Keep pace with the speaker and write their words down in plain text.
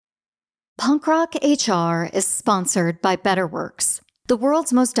Punk Rock HR is sponsored by Betterworks. The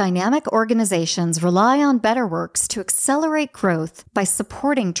world's most dynamic organizations rely on Betterworks to accelerate growth by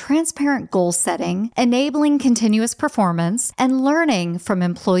supporting transparent goal setting, enabling continuous performance, and learning from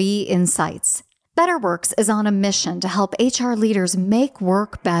employee insights. Betterworks is on a mission to help HR leaders make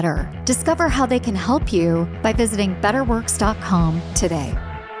work better. Discover how they can help you by visiting betterworks.com today.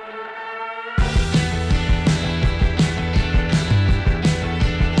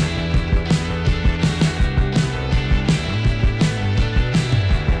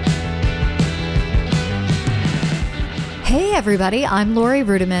 Hey everybody, I'm Lori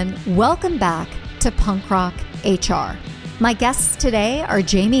Rudiman. Welcome back to Punk Rock HR. My guests today are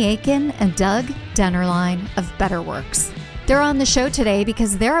Jamie Aitken and Doug Dennerline of Betterworks. They're on the show today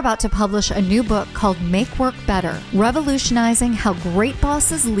because they're about to publish a new book called Make Work Better, revolutionizing how great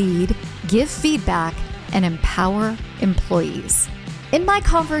bosses lead, give feedback, and empower employees. In my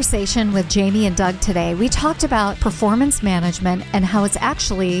conversation with Jamie and Doug today, we talked about performance management and how it's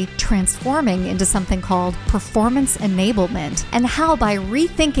actually transforming into something called performance enablement, and how by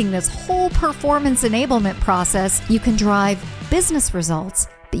rethinking this whole performance enablement process, you can drive business results,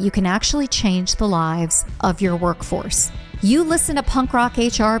 but you can actually change the lives of your workforce. You listen to Punk Rock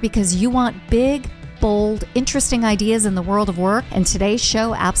HR because you want big, bold, interesting ideas in the world of work, and today's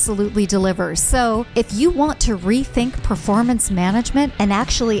show absolutely delivers. So if you want to rethink performance management and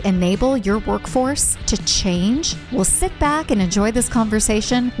actually enable your workforce to change, we'll sit back and enjoy this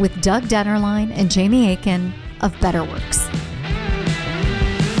conversation with Doug Dennerline and Jamie Aitken of Betterworks.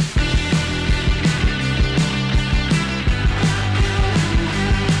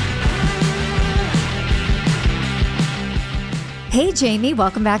 Hey Jamie,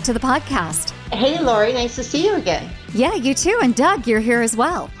 welcome back to the podcast. Hey, Lori, nice to see you again. Yeah, you too. And Doug, you're here as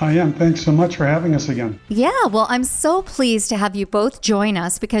well. I am. Thanks so much for having us again. Yeah, well, I'm so pleased to have you both join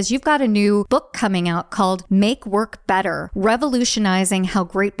us because you've got a new book coming out called Make Work Better, revolutionizing how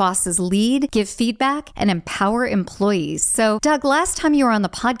great bosses lead, give feedback, and empower employees. So, Doug, last time you were on the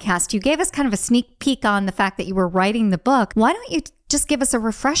podcast, you gave us kind of a sneak peek on the fact that you were writing the book. Why don't you just give us a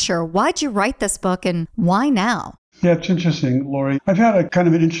refresher? Why'd you write this book and why now? Yeah, it's interesting, Lori. I've had a kind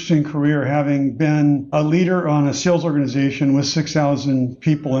of an interesting career, having been a leader on a sales organization with 6,000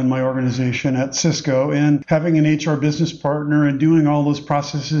 people in my organization at Cisco, and having an HR business partner and doing all those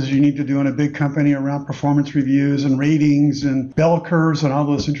processes you need to do in a big company around performance reviews and ratings and bell curves and all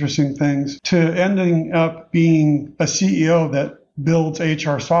those interesting things, to ending up being a CEO that builds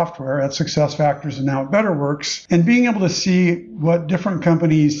HR software at SuccessFactors and now at Betterworks, and being able to see what different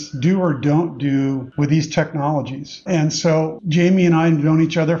companies do or don't do with these technologies. And so Jamie and I have known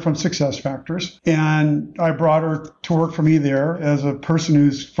each other from SuccessFactors, and I brought her to work for me there as a person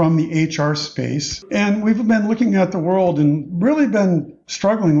who's from the HR space. And we've been looking at the world and really been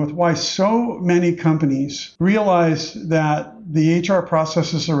struggling with why so many companies realize that the HR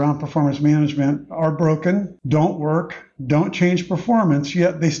processes around performance management are broken, don't work, don't change performance,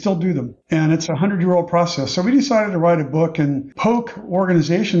 yet they still do them. And it's a 100-year-old process. So we decided to write a book and poke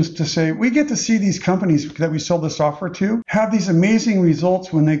organizations to say, we get to see these companies that we sell the software to have these amazing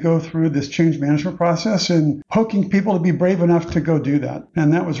results when they go through this change management process, and poking people to be brave enough to go do that.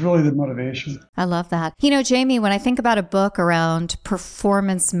 And that was really the motivation. I love that. You know, Jamie, when I think about a book around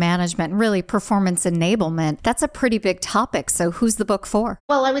performance management, really performance enablement, that's a pretty big topic. So who's the book for?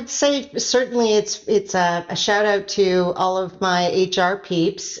 Well, I would say certainly it's a shout out to all of my HR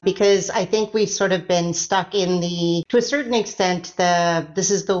peeps, because I think we've sort of been stuck in to a certain extent, this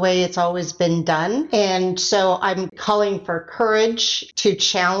is the way it's always been done. And so I'm calling for courage to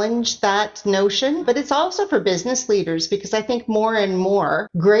challenge that notion, but it's also for business leaders, because I think more and more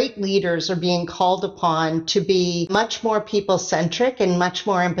great leaders are being called upon to be much more people-centric and much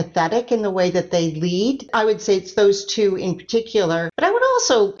more empathetic in the way that they lead. I would say it's those two in particular, but I would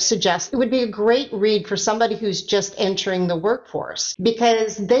also suggest it would be a great read for somebody who's just entering the workforce,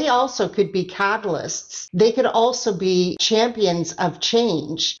 because they also could be catalysts. They could also be champions of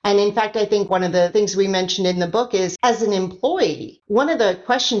change. And in fact, I think one of the things we mentioned in the book is, as an employee, one of the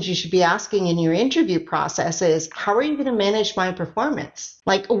questions you should be asking in your interview process is, how are you going to manage my performance?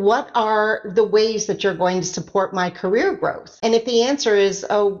 Like, what are the ways that you're going to support my career growth? And if the answer is,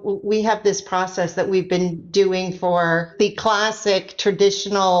 oh, we have this process that we've been doing for the classic traditional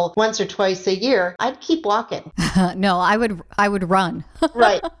traditional once or twice a year, I'd keep walking. No, I would run.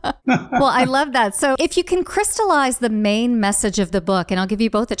 Right. Well, I love that. So if you can crystallize the main message of the book, and I'll give you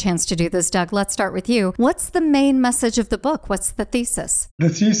both a chance to do this, Doug, let's start with you. What's the main message of the book? What's the thesis? The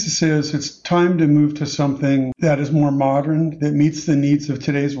thesis is it's time to move to something that is more modern, that meets the needs of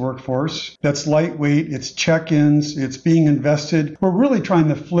today's workforce, that's lightweight, it's check-ins, it's being invested. We're really trying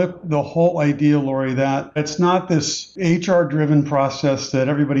to flip the whole idea, Lori, that it's not this HR-driven process that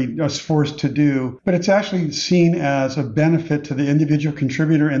everybody is forced to do, but it's actually seen as a benefit to the individual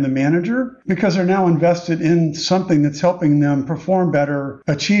contributor and the manager because they're now invested in something that's helping them perform better,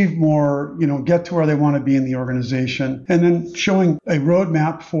 achieve more, get to where they want to be in the organization, and then showing a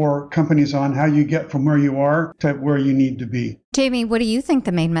roadmap for companies on how you get from where you are to where you need to be. Jamie, what do you think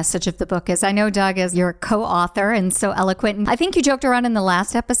the main message of the book is? I know, Doug, is your co-author and so eloquent. And I think you joked around in the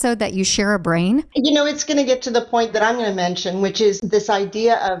last episode that you share a brain. It's going to get to the point that I'm going to mention, which is this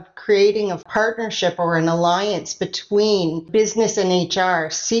idea of creating a partnership or an alliance between business and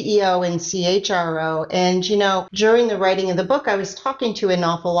HR, CEO and CHRO. And, during the writing of the book, I was talking to an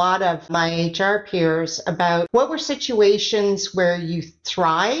awful lot of my HR peers about what were situations where you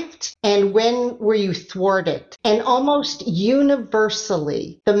thrived and when were you thwarted. And almost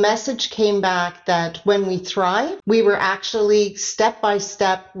universally, the message came back that when we thrive, we were actually step by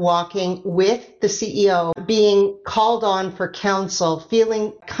step walking with the CEO, being called on for counsel,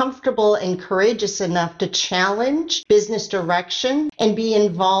 feeling comfortable and courageous enough to challenge business direction and be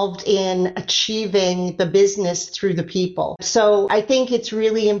involved in achieving the business through the people. So I think it's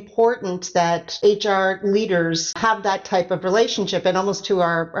really important that HR leaders have that type of relationship. And almost to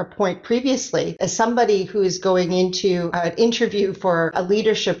our point previously, as somebody who is going into an interview for a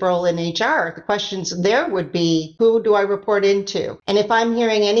leadership role in HR, the questions there would be, who do I report into? And if I'm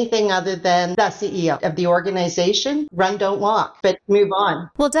hearing anything other than the CEO of the organization, run, don't walk, but move on.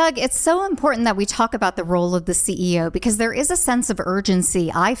 Well, Doug, it's so important that we talk about the role of the CEO because there is a sense of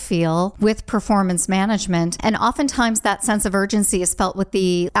urgency, I feel, with performance management. And oftentimes that sense of urgency is felt with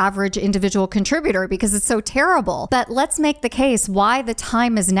the average individual contributor because it's so terrible. But let's make the case why the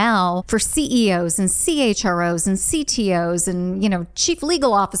time is now for CEOs and CHROs and CTOs and, chief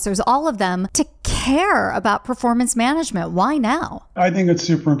legal officers, all of them to care about performance management. Why now? I think it's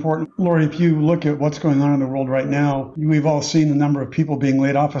super important. Lori, if you look at what's going on in the world right now, we've all seen the number of people being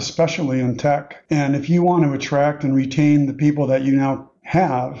laid off, especially in tech. And if you want to attract and retain the people that you now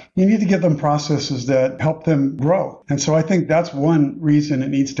have, you need to give them processes that help them grow. And so I think that's one reason it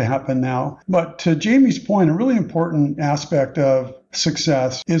needs to happen now. But to Jamie's point, a really important aspect of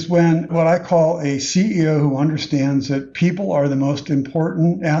success is when what I call a CEO who understands that people are the most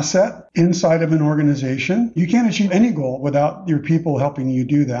important asset inside of an organization. You can't achieve any goal without your people helping you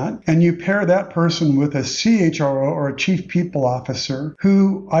do that. And you pair that person with a CHRO or a chief people officer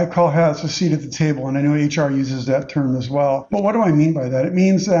who I call has a seat at the table. And I know HR uses that term as well. But what do I mean by that? It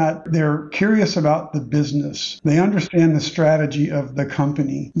means that they're curious about the business. They understand the strategy of the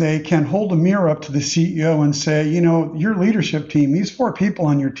company. They can hold a mirror up to the CEO and say, your leadership team, these 4 people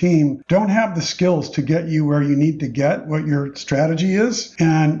on your team don't have the skills to get you where you need to get, what your strategy is,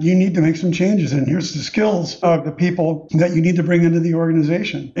 and you need to make some changes. And here's the skills of the people that you need to bring into the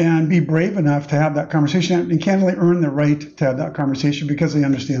organization, and be brave enough to have that conversation and candidly earn the right to have that conversation because they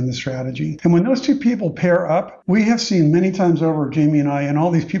understand the strategy. And when those 2 people pair up, we have seen many times over, Jamie and I, and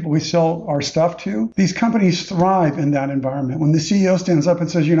all these people we sell our stuff to, these companies thrive in that environment. When the CEO stands up and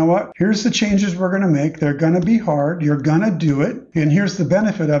says, you know what, here's the changes we're going to make. They're going to be hard. You're going to do it. And here's the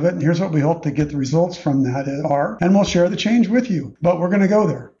benefit of it. And here's what we hope to get the results from that are. And we'll share the change with you. But we're going to go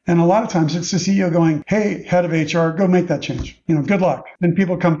there. And a lot of times it's the CEO going, hey, head of HR, go make that change. Good luck. Then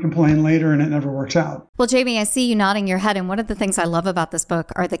people come complain later and it never works out. Well, Jamie, I see you nodding your head. And one of the things I love about this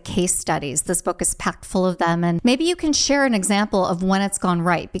book are the case studies. This book is packed full of them. And maybe you can share an example of when it's gone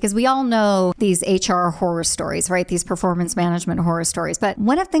right, because we all know these HR horror stories, right? These performance management horror stories. But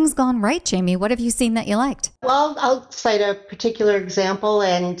when have things gone right, Jamie? What have you seen that you liked? Well, I'll cite a particular example,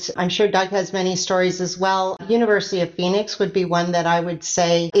 and I'm sure Doug has many stories as well. University of Phoenix would be one that I would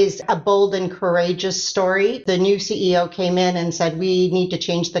say is a bold and courageous story. The new CEO came in and said, we need to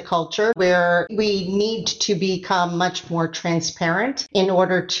change the culture where we need to become much more transparent in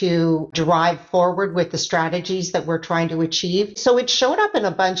order to drive forward with the strategies that we're trying to achieve. So it showed up in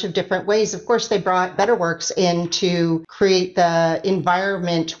a bunch of different ways. Of course, they brought Betterworks in to create the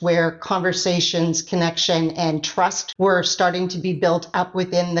environment where conversations, connection, and trust were starting to be built up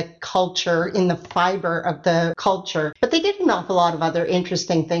within the culture, in the fiber of the culture. But they did an awful lot of other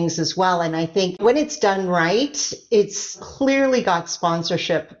interesting interesting things as well. And I think when it's done right, it's clearly got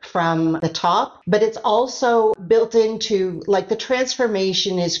sponsorship from the top, but it's also built into, like, the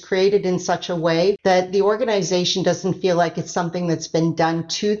transformation is created in such a way that the organization doesn't feel like it's something that's been done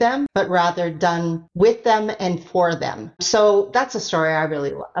to them, but rather done with them and for them. So that's a story I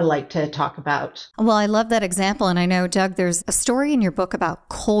really like to talk about. Well, I love that example. And I know, Doug, there's a story in your book about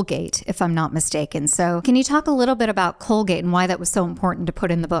Colgate, if I'm not mistaken. So can you talk a little bit about Colgate and why that was so important to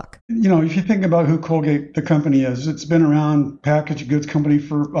put in the book? If you think about who Colgate, the company is, it's been around, packaged goods company,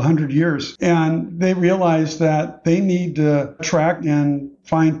 for 100 years. And they realized that they need to attract and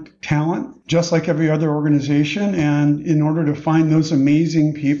find talent just like every other organization. And in order to find those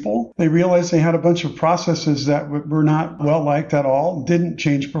amazing people, they realized they had a bunch of processes that were not well liked at all, didn't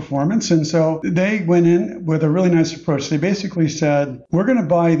change performance. And so they went in with a really nice approach. They basically said, we're going to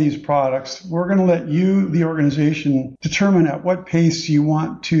buy these products. We're going to let you, the organization, determine at what pace you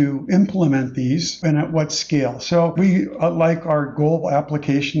want to implement these and at what scale. So we like our goal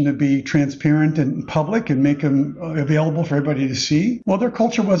application to be transparent and public and make them available for everybody to see. Well, their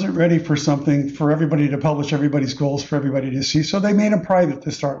culture wasn't ready for something for everybody to publish everybody's goals for everybody to see. So they made them private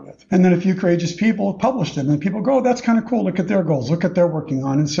to start with. And then a few courageous people published them. And people go, oh, that's kind of cool. Look at their goals. Look at they're working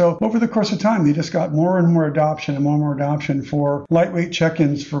on. And so over the course of time, they just got more and more adoption and more adoption for lightweight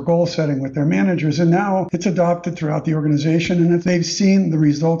check-ins for goal setting with their managers. And now it's adopted throughout the organization. And they've seen the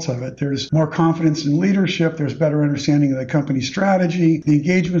results of it. There's more confidence in leadership. There's better understanding of the company's strategy. The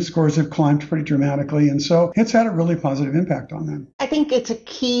engagement scores have climbed pretty dramatically. And so it's had a really positive impact on them. I think it's a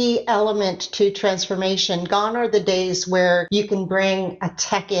key element to transformation. Gone are the days where you can bring a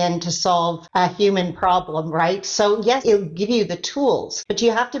tech in to solve a human problem, right? So yes, it'll give you the tools, but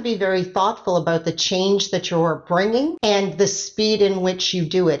you have to be very thoughtful about the change that you're bringing and the speed in which you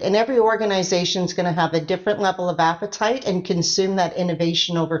do it. And every organization is going to have a different level of appetite and consume that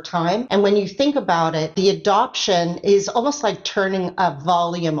innovation over time. And when you think about it, the adoption is almost like turning a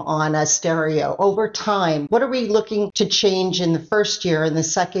volume on a stereo over time. What are we looking to change in the first year, in the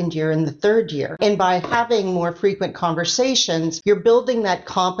second year, in the third year? And by having more frequent conversations, you're building that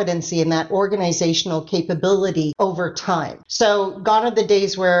competency and that organizational capability over time. So gone are the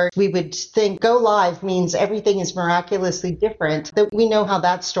days where we would think go live means everything is miraculously different, that we know how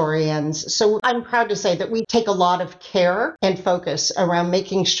that story ends. So I'm proud to say that we take a lot of care and focus around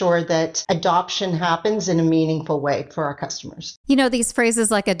making sure that adoption happens in a meaningful way for our customers. These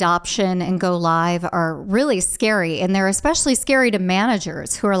phrases like adoption and go live are really scary, and they're especially scary to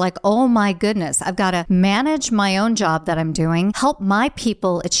managers who are like, oh my goodness, I've got to manage my own job that I'm doing, help my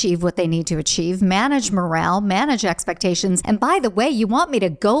people achieve what they need to achieve, manage morale, manage expectations. And by the way, you want me to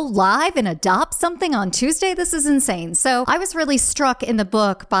go live and adopt something on Tuesday? This is insane. So I was really struck in the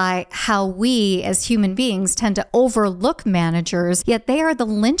book by how we as human beings tend to overlook managers, yet they are the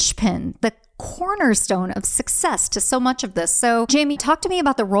linchpin, the cornerstone of success to so much of this. So, Jamie, talk to me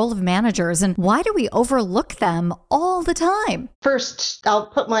about the role of managers and why do we overlook them all the time? First, I'll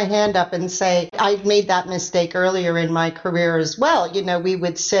put my hand up and say I made that mistake earlier in my career as well. We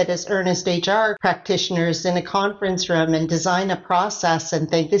would sit as earnest HR practitioners in a conference room and design a process and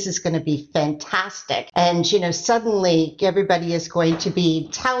think this is going to be fantastic. And, suddenly everybody is going to be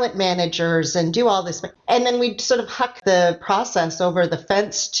talent managers and do all this. And then we'd sort of huck the process over the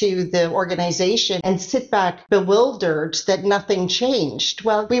fence to the organization and sit back bewildered that nothing changed.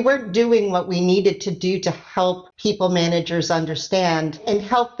 Well, we weren't doing what we needed to do to help people managers understand and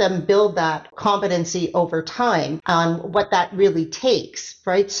help them build that competency over time on what that really takes,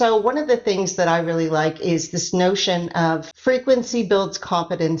 right? So one of the things that I really like is this notion of frequency builds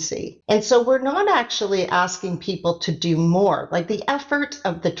competency. And so we're not actually asking people to do more. Like the effort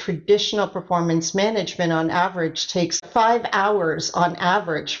of the traditional performance management on average takes 5 hours on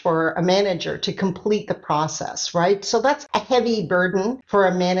average for a manager to complete the process, right? So that's a heavy burden for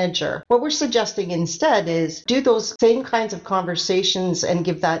a manager. What we're suggesting instead is do those same kinds of conversations and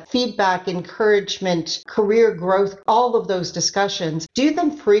give that feedback, encouragement, career growth, all of those discussions, do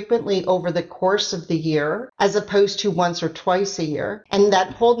them frequently over the course of the year as opposed to once or twice a year. And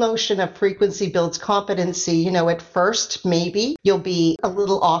that whole notion of frequency builds competency, at first, maybe you'll be a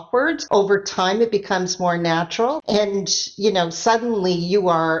little awkward. Over time, it becomes more natural. And, suddenly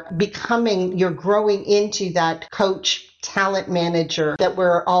you're growing into that coach talent manager that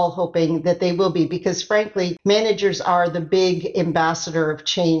we're all hoping that they will be, because frankly, managers are the big ambassador of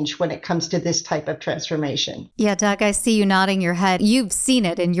change when it comes to this type of transformation. Yeah, Doug, I see you nodding your head. You've seen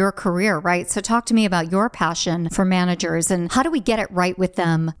it in your career, right? So talk to me about your passion for managers and how do we get it right with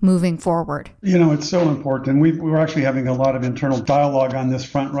them moving forward? It's so important. We're actually having a lot of internal dialogue on this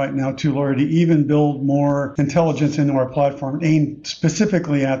front right now too, Lori, to even build more intelligence into our platform aimed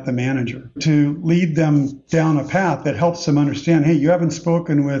specifically at the manager, to lead them down a path that helps them understand, hey, you haven't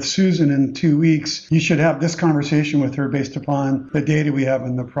spoken with Susan in 2 weeks. You should have this conversation with her based upon the data we have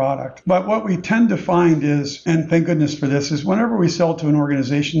in the product. But what we tend to find is, and thank goodness for this, is whenever we sell to an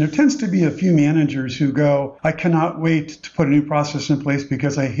organization, there tends to be a few managers who go, I cannot wait to put a new process in place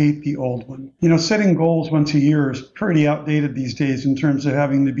because I hate the old one. Setting goals once a year is pretty outdated these days in terms of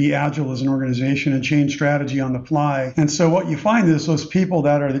having to be agile as an organization and change strategy on the fly. And so what you find is those people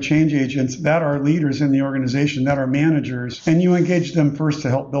that are the change agents, that are leaders in the organization, that are managers, and you engage them first to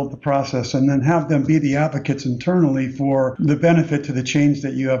help build the process and then have them be the advocates internally for the benefit to the change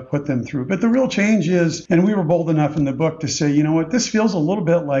that you have put them through. But the real change is, and we were bold enough in the book to say, you know what, this feels a little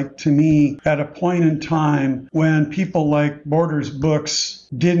bit like, to me, at a point in time when people like Borders Books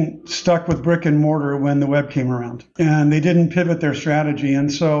didn't stuck with brick and mortar when the web came around, and they didn't pivot their strategy.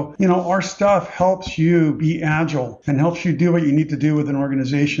 And so, our stuff helps you be agile and helps you do what you need to do with an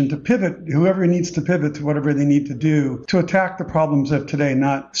organization to pivot, whoever needs to pivot to whatever they need to do to attack the problems of today,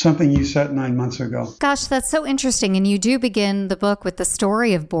 not something you set 9 months ago. Gosh, that's so interesting. And you do begin the book with the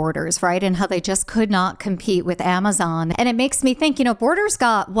story of Borders, right? And how they just could not compete with Amazon. And it makes me think, Borders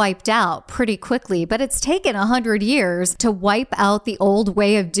got wiped out pretty quickly, but it's taken 100 years to wipe out the old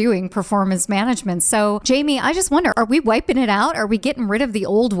way of doing performance management. So, Jamie, I just wonder, are we wiping it out? Are we getting rid of the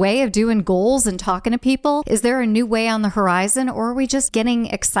old way of doing goals and talking to people? Is there a new way on the horizon, or are we just getting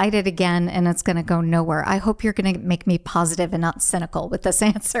excited again and it's going to go nowhere? I hope you're going to make me positive and not cynical with this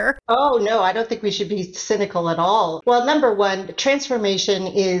answer. Oh, no, I don't think we should be cynical at all. Well, number one, transformation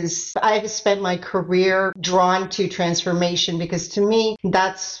is, I've spent my career drawn to transformation because to me,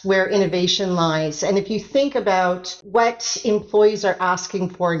 that's where innovation lies. And if you think about what employees are asking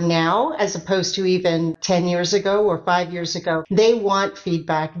for now, as opposed to even 10 years ago or 5 years ago, they want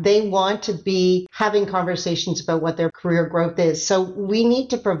feedback. They want to be having conversations about what their career growth is. So we need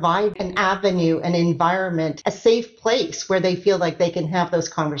to provide an avenue, an environment, a safe place where they feel like they can have those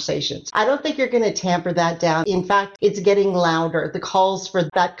conversations. I don't think you're going to tamper that down. In fact, it's getting louder. The calls for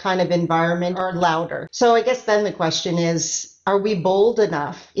that kind of environment are louder. So I guess then the question is, are we bold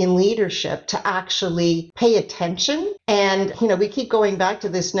enough in leadership to actually pay attention? And, we keep going back to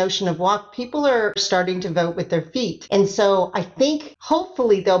this notion of walk. People are starting to vote with their feet. And so I think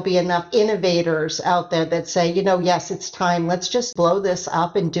hopefully there'll be enough innovators out there that say, yes, it's time. Let's just blow this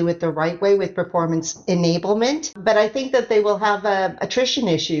up and do it the right way with performance enablement. But I think that they will have attrition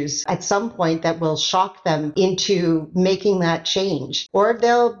issues at some point that will shock them into making that change. Or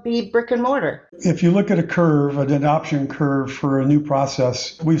they'll be brick and mortar. If you look at a curve, an adoption curve for a new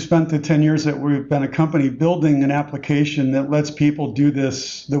process, we've spent the 10 years that we've been a company building an application that lets people do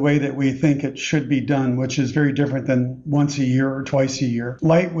this the way that we think it should be done, which is very different than once a year or twice a year.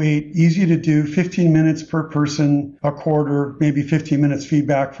 Lightweight, easy to do, 15 minutes per person a quarter, maybe 15 minutes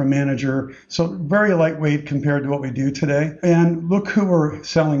feedback from manager. So very lightweight compared to what we do today. And look who we're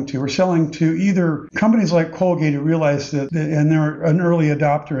selling to. We're selling to either companies like Colgate who realize that, and they're an early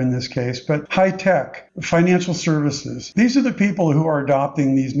adopter in this case, but high tech, financial services. These are the people who are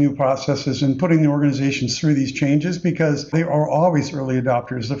adopting these new processes and putting the organizations through these changes because they are always early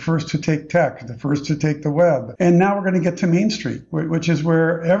adopters, the first to take tech, the first to take the web. And now we're going to get to Main Street, which is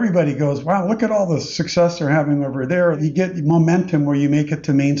where everybody goes, wow, look at all the success they're having over there. You get momentum where you make it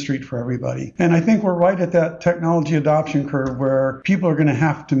to Main Street for everybody. And I think we're right at that technology adoption curve where people are going to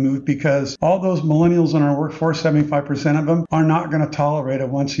have to move because all those millennials in our workforce, 75% of them, are not going to tolerate a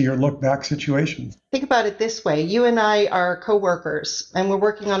once-a-year look-back situation. Think about it this way. You and I are co-workers and we're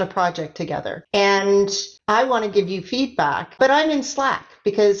working on a project together. And I want to give you feedback, but I'm in Slack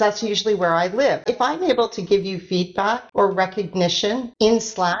because that's usually where I live. If I'm able to give you feedback or recognition in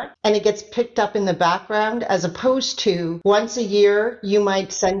Slack and it gets picked up in the background, as opposed to once a year, you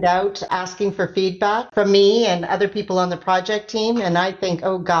might send out asking for feedback from me and other people on the project team. And I think,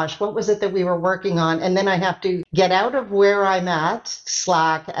 oh gosh, what was it that we were working on? And then I have to get out of where I'm at,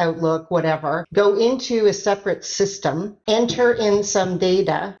 Slack, Outlook, whatever, go into a separate system, enter in some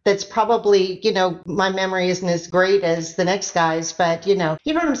data that's probably, my memory isn't as great as the next guy's, but you know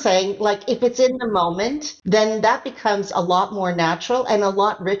what I'm saying? Like if it's in the moment, then that becomes a lot more natural and a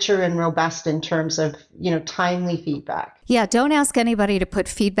lot richer and robust in terms of, timely feedback. Yeah, don't ask anybody to put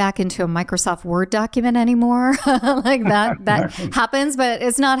feedback into a Microsoft Word document anymore. Like that happens, but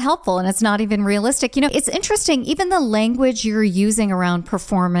it's not helpful and it's not even realistic. It's interesting. Even the language you're using around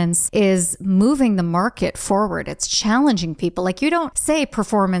performance is moving the market forward. It's challenging people. Like, you don't say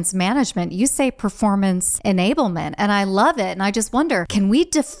performance management, you say performance enablement. And I love it. And I just wonder, can we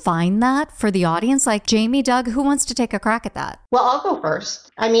define that for the audience? Like, Jamie, Doug, who wants to take a crack at that? Well, I'll go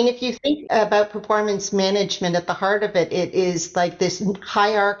first. I mean, if you think about performance management, at the heart of it, it is like this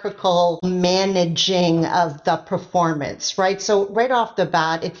hierarchical managing of the performance, right? So right off the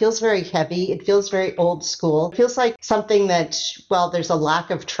bat, it feels very heavy. It feels very old school. It feels like something that, well, there's a lack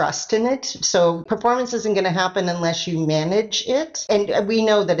of trust in it. So performance isn't going to happen unless you manage it. And we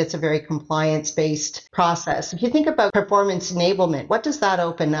know that it's a very compliance-based process. If you think about performance enablement, what does that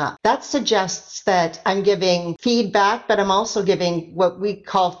open up? That suggests that I'm giving feedback, but I'm also giving what we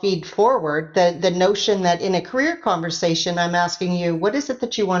call feed forward, the notion that in a career conversation, I'm asking you, what is it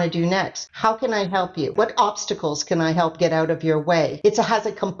that you want to do next? How can I help you? What obstacles can I help get out of your way? It has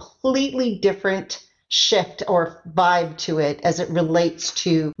a completely different shift or vibe to it as it relates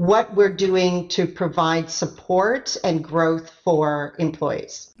to what we're doing to provide support and growth for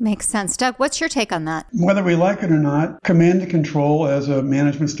employees. Makes sense. Doug, what's your take on that? Whether we like it or not, command and control as a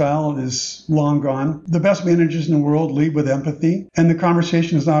management style is long gone. The best managers in the world lead with empathy. And the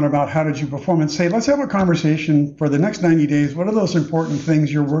conversation is not about how did you perform, and say, let's have a conversation for the next 90 days. What are those important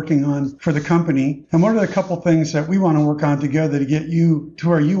things you're working on for the company? And what are the couple things that we want to work on together to get you to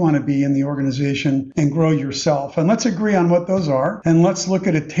where you want to be in the organization and grow yourself? And let's agree on what those are. And let's look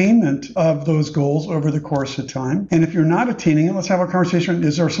at attainment of those goals over the course of time. And if you're not attaining it, let's have a conversation.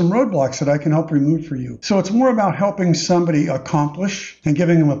 Is there some roadblocks that I can help remove for you? So it's more about helping somebody accomplish and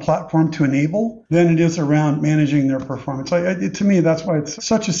giving them a platform to enable than it is around managing their performance. To me, that's why it's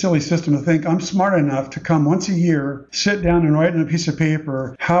such a silly system to think I'm smart enough to come once a year, sit down and write on a piece of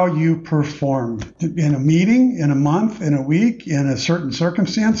paper how you performed in a meeting, in a month, in a week, in a certain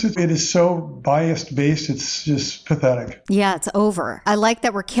circumstances. It is so biased based. It's just pathetic. Yeah, it's over. I like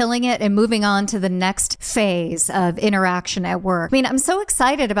that we're killing it and moving on to the next phase of interaction at work. I mean, I'm so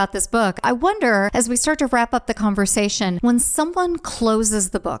excited about this book. I wonder, as we start to wrap up the conversation, when someone closes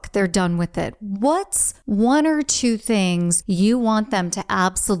the book, they're done with it, what's one or two things you want them to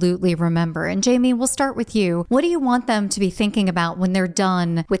absolutely remember? And Jamie, we'll start with you. What do you want them to be thinking about when they're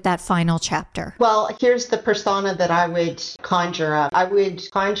done with that final chapter? Well, here's the persona that I would conjure up. I would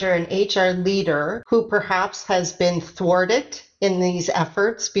conjure an HR leader who perhaps has been thwarted in these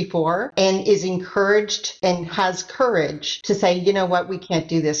efforts before and is encouraged and has courage to say, you know what, we can't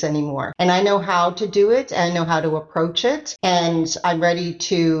do this anymore. And I know how to do it. And I know how to approach it. And I'm ready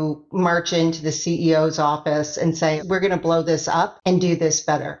to march into the CEO's office and say, we're going to blow this up and do this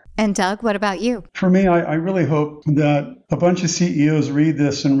better. And Doug, what about you? For me, I really hope that a bunch of CEOs read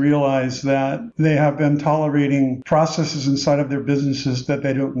this and realize that they have been tolerating processes inside of their businesses that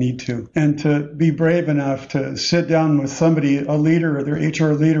they don't need to. And to be brave enough to sit down with somebody, a leader or their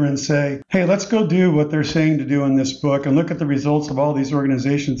HR leader, and say, hey, let's go do what they're saying to do in this book and look at the results of all these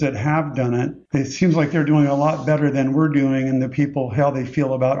organizations that have done it. It seems like they're doing a lot better than we're doing, and the people, how they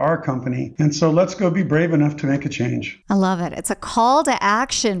feel about our company. And so let's go be brave enough to make a change. I love it. It's a call to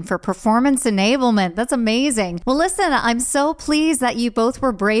action for performance enablement. That's amazing. Well, listen, I'm so pleased that you both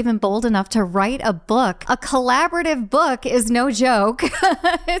were brave and bold enough to write a book. A collaborative book is no joke.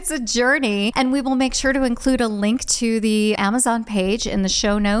 It's a journey. And we will make sure to include a link to the Amazon page in the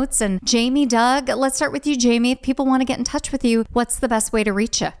show notes. And Jamie, Doug, let's start with you, Jamie. If people want to get in touch with you, what's the best way to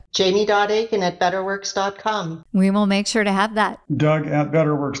reach you? Jamie.Aitken@Betterworks.com. We will make sure to have that.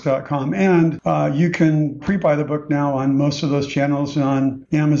 Doug@Betterworks.com. And you can pre-buy the book now on most of those channels on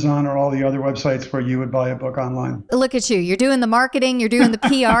Amazon or all the other websites where you would buy a book online. Look at you. You're doing the marketing. You're doing the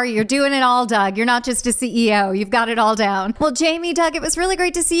PR. You're doing it all, Doug. You're not just a CEO. You've got it all down. Well, Jamie, Doug, it was really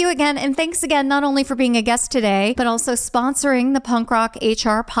great to see you again. And thanks again, not only for being a guest today, but also sponsoring the Punk Rock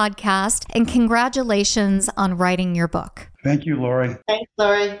HR podcast. And congratulations on writing your book. Thank you, Lori. Thanks,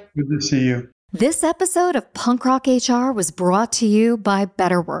 Lori. Good to see you. This episode of Punk Rock HR was brought to you by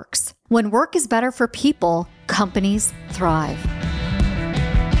Betterworks. When work is better for people, companies thrive.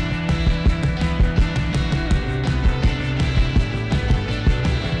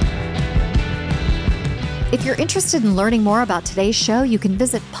 If you're interested in learning more about today's show, you can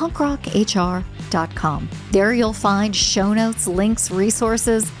visit punkrochr.com. There you'll find show notes, links,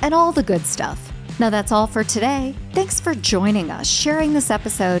 resources, and all the good stuff. Now that's all for today. Thanks for joining us, sharing this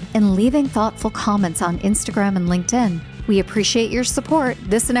episode, and leaving thoughtful comments on Instagram and LinkedIn. We appreciate your support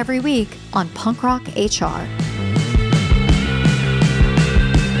this and every week on Punk Rock HR.